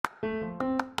Hi,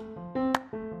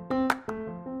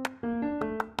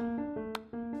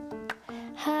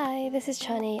 this is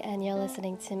Chani, and you're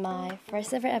listening to my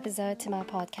first ever episode to my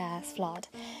podcast, Flawed.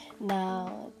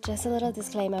 Now, just a little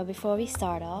disclaimer before we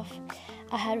start off.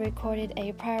 I had recorded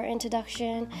a prior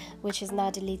introduction, which is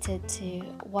now deleted, to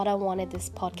what I wanted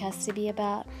this podcast to be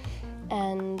about.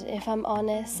 And if I'm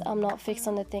honest, I'm not fixed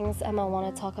on the things I might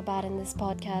want to talk about in this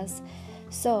podcast.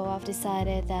 So I've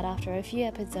decided that after a few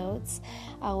episodes,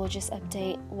 I will just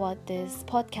update what this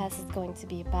podcast is going to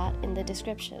be about in the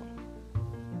description.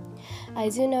 I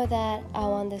do know that I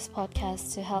want this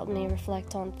podcast to help me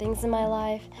reflect on things in my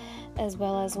life, as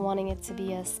well as wanting it to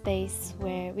be a space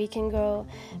where we can grow,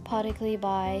 particularly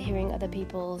by hearing other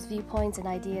people's viewpoints and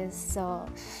ideas, so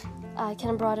I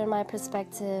can broaden my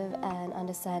perspective and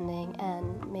understanding,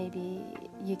 and maybe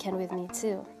you can with me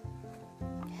too.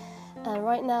 And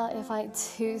right now, if I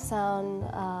do sound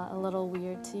a little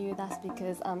weird to you, that's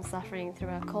because I'm suffering through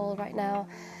a cold right now,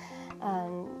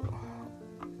 and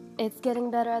it's getting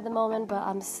better at the moment, but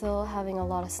I'm still having a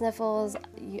lot of sniffles.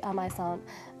 I might sound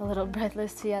a little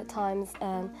breathless to you at times,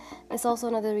 and it's also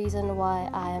another reason why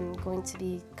I am going to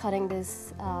be cutting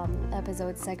this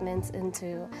episode segments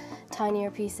into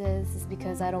tinier pieces, is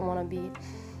because I don't want to be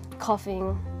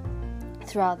coughing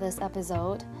throughout this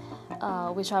episode,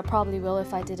 which I probably will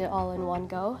if I did it all in one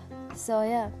go. So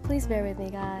yeah, please bear with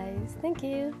me, guys. Thank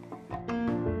you.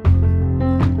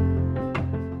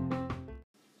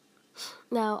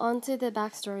 Now, onto the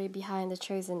backstory behind the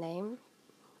chosen name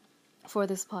for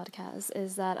this podcast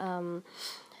is that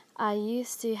I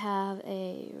used to have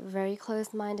a very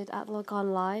closed-minded outlook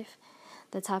on life,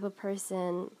 the type of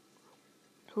person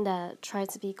that tried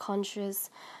to be conscious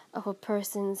of a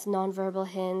person's nonverbal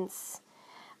hints,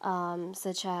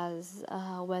 such as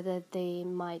whether they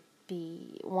might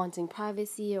be wanting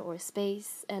privacy or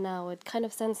space, and I would kind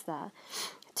of sense that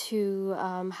to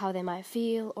how they might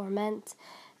feel or meant.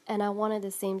 And I wanted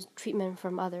the same treatment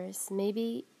from others.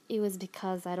 Maybe it was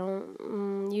because I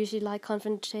don't usually like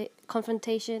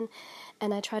confrontation,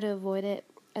 and I try to avoid it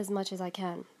as much as I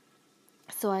can.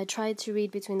 So I tried to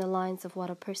read between the lines of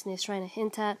what a person is trying to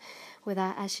hint at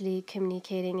without actually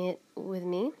communicating it with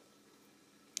me.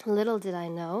 Little did I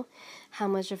know how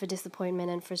much of a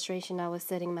disappointment and frustration I was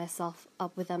setting myself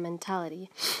up with that mentality.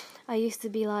 I used to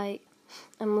be like,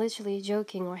 I'm literally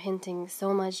joking or hinting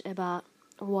so much about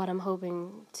what I'm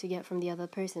hoping to get from the other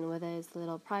person, whether it's a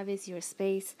little privacy or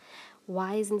space.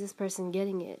 Why isn't this person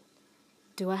getting it?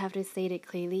 Do I have to state it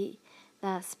clearly?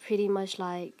 That's pretty much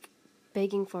like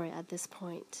begging for it at this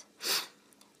point.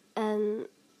 And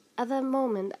at that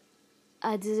moment,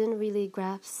 I didn't really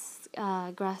grasp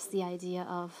the idea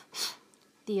of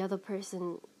the other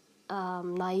person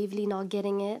naively not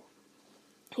getting it.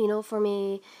 You know, for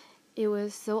me, it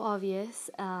was so obvious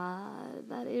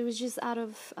that it was just out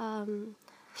of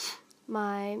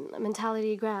my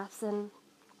mentality graphs. And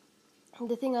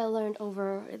the thing I learned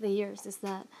over the years is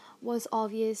that what's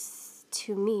obvious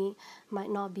to me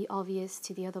might not be obvious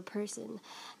to the other person,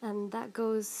 and that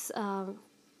goes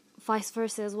vice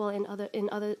versa as well in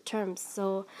other terms.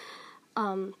 So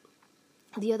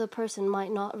the other person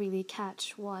might not really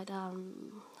catch what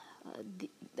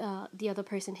the other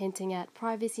person hinting at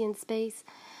privacy and space,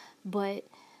 but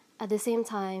at the same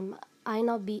time I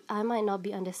might not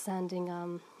be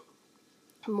understanding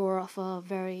more of a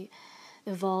very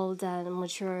evolved and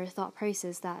mature thought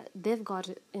process that they've got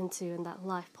into in that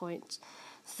life point.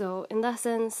 So in that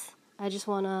sense, I just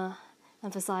want to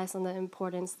emphasize on the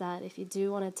importance that if you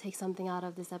do want to take something out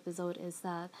of this episode, is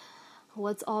that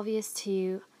what's obvious to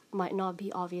you might not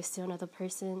be obvious to another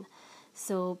person.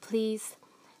 So please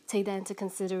take that into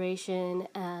consideration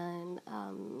and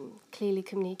clearly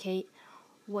communicate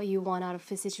what you want out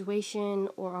of a situation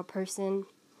or a person.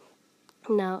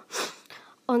 Now,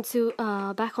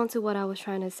 back onto what I was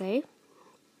trying to say.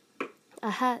 I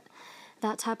had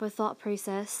that type of thought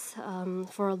process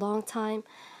for a long time.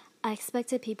 I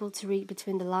expected people to read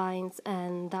between the lines,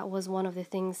 and that was one of the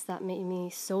things that made me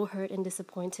so hurt and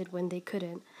disappointed when they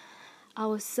couldn't. I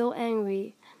was so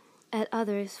angry at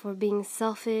others for being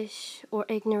selfish or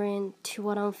ignorant to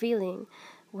what I'm feeling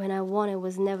when I wanted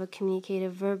was never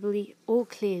communicated verbally or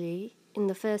clearly in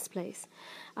the first place.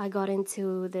 I got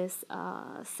into this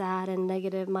sad and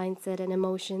negative mindset and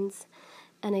emotions,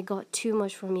 and it got too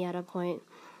much for me at a point.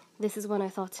 This is when I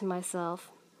thought to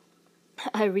myself,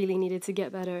 I really needed to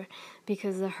get better,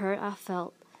 because the hurt I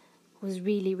felt was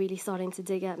really, really starting to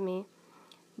dig at me.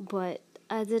 But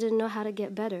I didn't know how to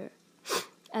get better.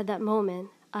 At that moment,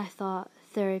 I thought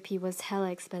therapy was hella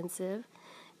expensive,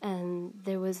 and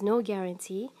there was no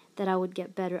guarantee that I would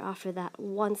get better after that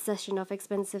one session of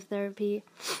expensive therapy.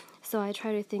 So I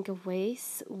try to think of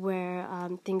ways where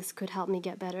things could help me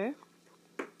get better.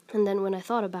 And then when I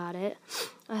thought about it,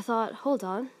 I thought, hold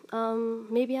on,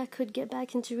 maybe I could get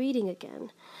back into reading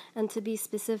again. And to be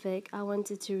specific, I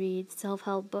wanted to read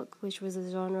self-help book, which was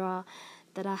a genre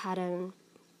that I hadn't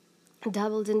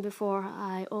dabbled in before.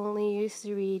 I only used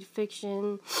to read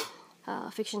fiction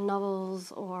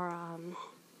novels, or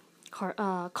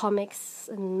comics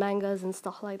and mangas and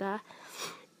stuff like that.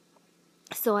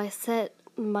 So I set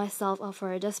myself up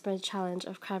for a desperate challenge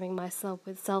of cramming myself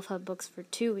with self-help books for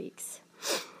 2 weeks.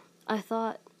 I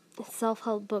thought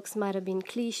self-help books might have been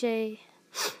cliche,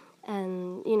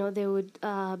 and they would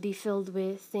be filled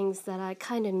with things that I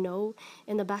kind of know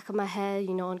in the back of my head,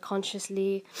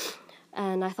 unconsciously,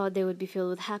 and I thought they would be filled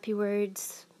with happy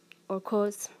words or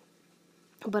quotes.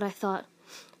 But I thought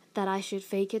that I should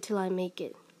fake it till I make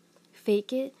it.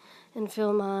 Fake it and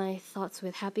fill my thoughts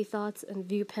with happy thoughts and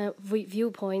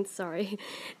viewpoints,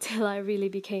 till I really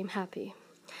became happy.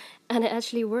 And it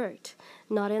actually worked.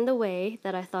 Not in the way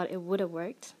that I thought it would have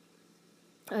worked.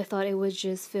 I thought it was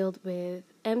just filled with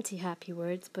empty happy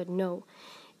words, but no.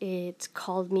 It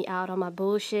called me out on my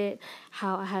bullshit,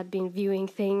 how I had been viewing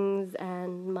things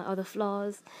and my other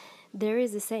flaws. There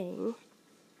is a saying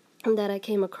that I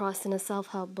came across in a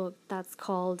self-help book that's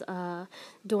called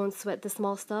Don't Sweat the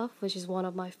Small Stuff, which is one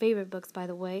of my favorite books, by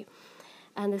the way.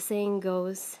 And the saying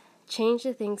goes, change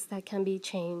the things that can be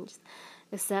changed,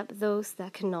 accept those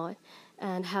that cannot,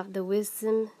 and have the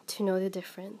wisdom to know the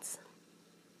difference.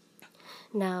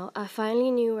 Now, I finally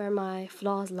knew where my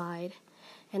flaws lied,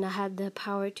 and I had the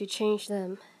power to change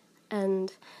them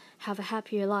and have a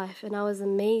happier life. And I was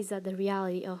amazed at the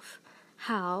reality of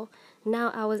how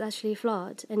now I was actually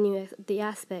flawed and knew the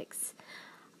aspects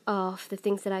of the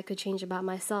things that I could change about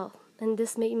myself. And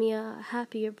this made me a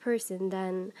happier person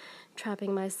than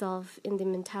trapping myself in the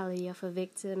mentality of a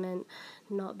victim and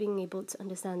not being able to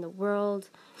understand the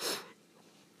world.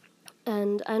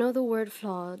 And I know the word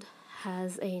flawed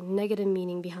has a negative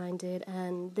meaning behind it,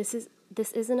 and this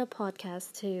isn't a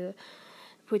podcast to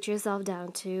put yourself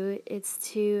down to. It's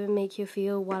to make you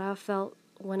feel what I felt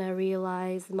when I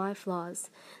realized my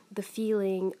flaws, the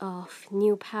feeling of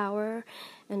new power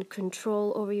and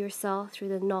control over yourself through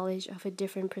the knowledge of a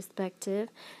different perspective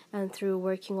and through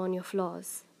working on your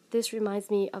flaws. This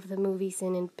reminds me of the movie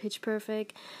scene in Pitch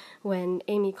Perfect when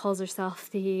Amy calls herself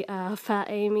the Fat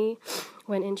Amy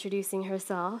when introducing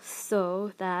herself,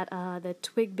 so that the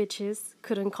twig bitches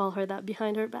couldn't call her that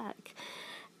behind her back.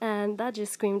 And that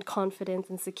just screamed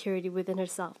confidence and security within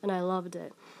herself, and I loved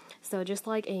it. So just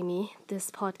like Amy,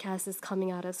 this podcast is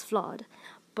coming out as flawed,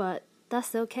 but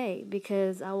that's okay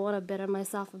because I want to better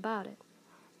myself about it.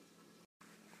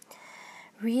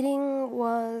 Reading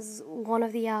was one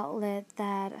of the outlets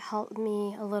that helped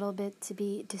me a little bit to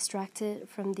be distracted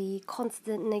from the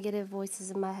constant negative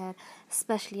voices in my head,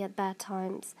 especially at bad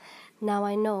times. Now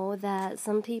I know that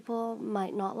some people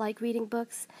might not like reading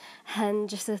books, and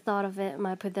just the thought of it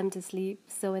might put them to sleep.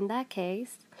 So in that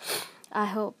case, I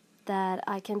hope that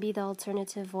I can be the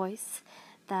alternative voice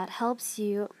that helps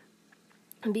you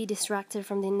be distracted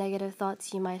from the negative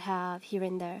thoughts you might have here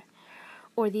and there,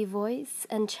 or the voice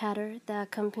and chatter that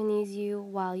accompanies you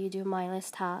while you do mindless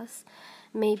tasks,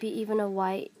 maybe even a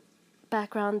white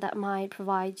background that might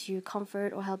provide you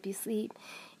comfort or help you sleep.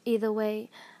 Either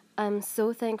way, I'm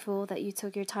so thankful that you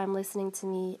took your time listening to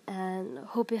me and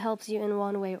hope it helps you in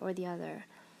one way or the other.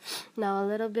 Now, a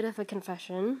little bit of a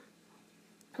confession.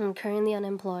 I'm currently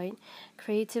unemployed,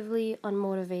 creatively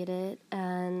unmotivated,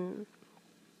 and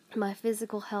my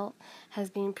physical health has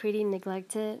been pretty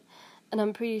neglected. And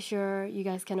I'm pretty sure you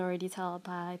guys can already tell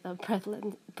by the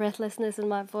breathlessness in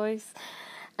my voice.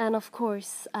 And of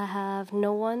course, I have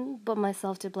no one but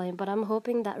myself to blame. But I'm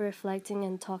hoping that reflecting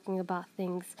and talking about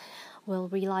things will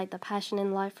relight the passion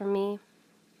in life for me,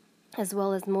 as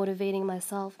well as motivating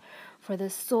myself for the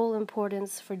sole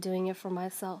importance for doing it for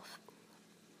myself.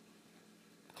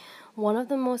 One of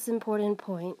the most important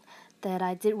points that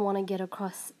I did want to get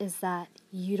across is that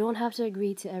you don't have to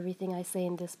agree to everything I say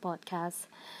in this podcast.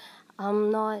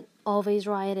 I'm not always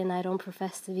right, and I don't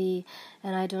profess to be,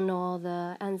 and I don't know all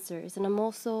the answers. And I'm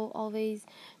also always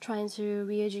trying to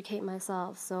re-educate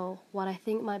myself. So what I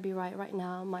think might be right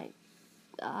now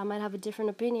I might have a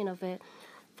different opinion of it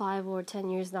 5 or 10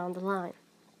 years down the line.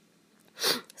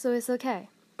 So it's okay.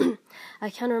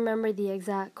 I can't remember the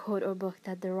exact quote or book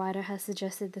that the writer has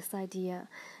suggested this idea,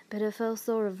 but it felt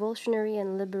so revolutionary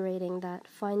and liberating that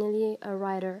finally a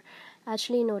writer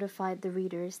actually notified the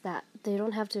readers that they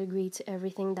don't have to agree to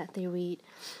everything that they read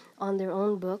on their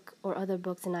own book or other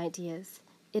books and ideas.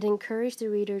 It encouraged the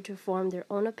reader to form their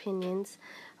own opinions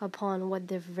upon what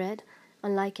they've read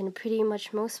unlike in pretty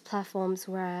much most platforms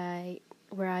where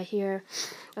I hear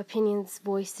opinions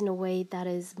voiced in a way that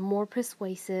is more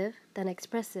persuasive than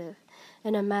expressive,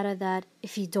 in a matter that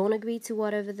if you don't agree to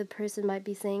whatever the person might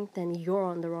be saying, then you're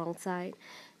on the wrong side.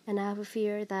 And I have a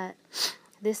fear that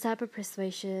this type of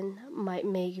persuasion might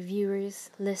make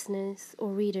viewers, listeners, or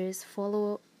readers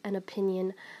follow an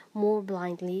opinion more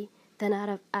blindly than out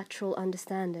of actual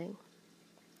understanding.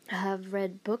 I have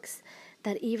read books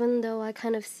that even though I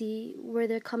kind of see where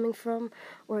they're coming from,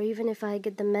 or even if I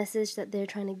get the message that they're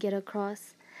trying to get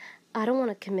across, I don't want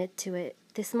to commit to it.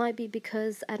 This might be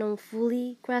because I don't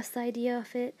fully grasp the idea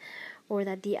of it, or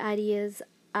that the ideas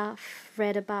I've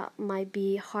read about might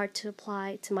be hard to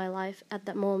apply to my life at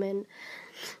that moment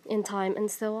in time, and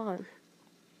so on.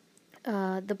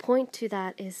 The point to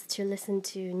that is to listen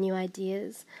to new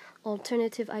ideas,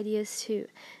 alternative ideas too,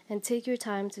 and take your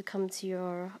time to come to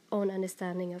your own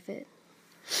understanding of it.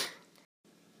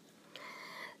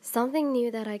 Something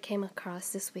new that I came across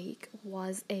this week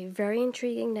was a very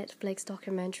intriguing Netflix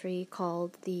documentary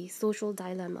called The Social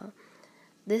Dilemma.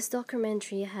 This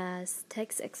documentary has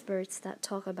tech experts that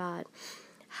talk about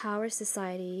how our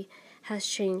society has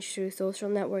changed through social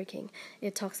networking.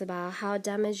 It talks about how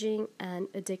damaging and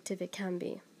addictive it can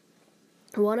be.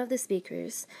 One of the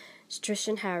speakers,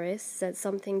 Tristan Harris, said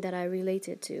something that I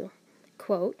related to.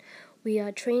 Quote, "We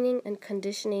are training and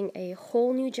conditioning a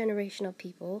whole new generation of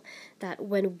people that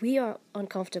when we are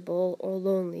uncomfortable or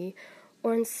lonely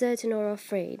or uncertain or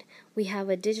afraid, we have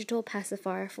a digital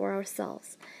pacifier for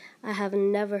ourselves. I have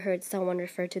never heard someone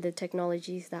refer to the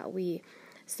technologies that we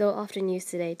so often use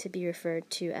today to be referred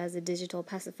to as a digital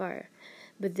pacifier,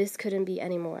 but this couldn't be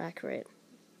any more accurate.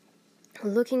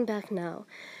 Looking back now,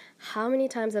 how many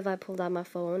times have I pulled out my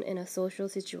phone in a social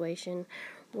situation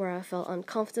where I felt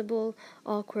uncomfortable,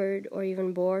 awkward, or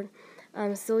even bored?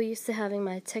 I'm so used to having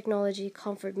my technology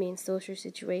comfort me in social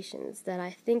situations that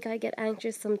I think I get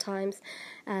anxious sometimes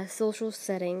at social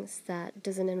settings that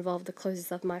doesn't involve the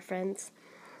closest of my friends.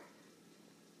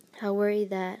 I worry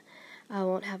that I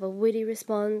won't have a witty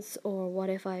response, or what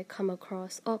if I come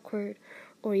across awkward,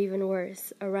 or even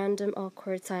worse, a random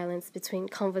awkward silence between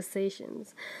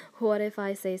conversations? What if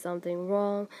I say something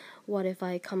wrong? What if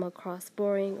I come across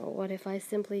boring? Or what if I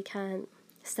simply can't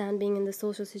stand being in the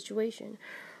social situation?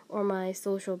 Or my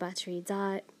social battery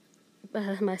dies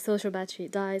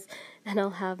and I'll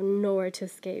have nowhere to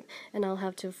escape, and I'll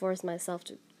have to force myself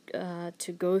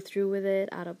to go through with it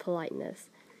out of politeness.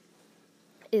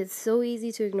 It's so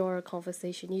easy to ignore a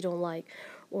conversation you don't like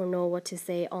or know what to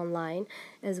say online,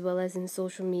 as well as in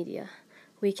social media.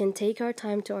 We can take our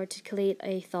time to articulate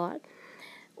a thought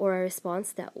or a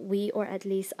response that we, or at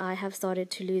least I, have started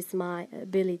to lose my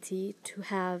ability to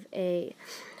have a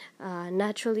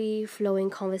naturally flowing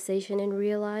conversation in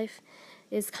real life.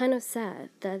 It's kind of sad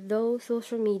that though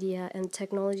social media and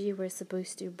technology were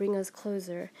supposed to bring us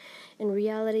closer, in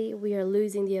reality we are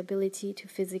losing the ability to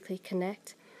physically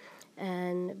connect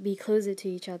and be closer to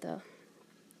each other.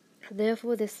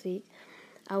 Therefore, this week,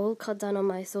 I will cut down on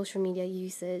my social media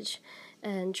usage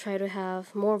and try to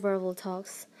have more verbal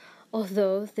talks,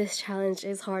 although this challenge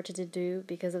is harder to do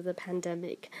because of the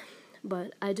pandemic.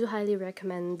 But I do highly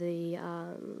recommend the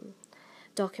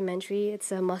documentary.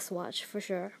 It's a must-watch for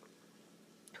sure.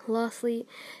 Lastly,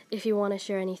 if you want to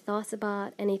share any thoughts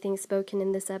about anything spoken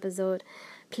in this episode,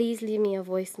 please leave me a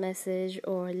voice message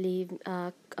or leave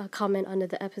a comment under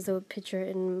the episode picture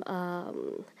in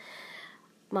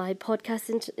my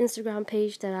podcast Instagram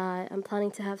page that I am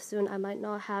planning to have soon. I might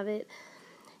not have it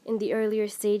in the earlier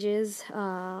stages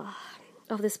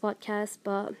of this podcast,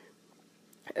 but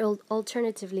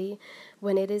alternatively,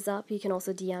 when it is up, you can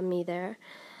also DM me there.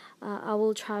 I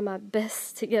will try my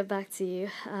best to get back to you.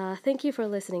 Thank you for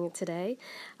listening today.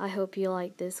 I hope you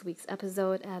liked this week's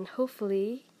episode, and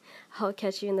hopefully I'll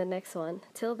catch you in the next one.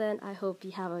 Till then, I hope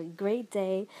you have a great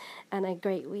day and a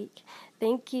great week.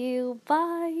 Thank you.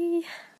 Bye.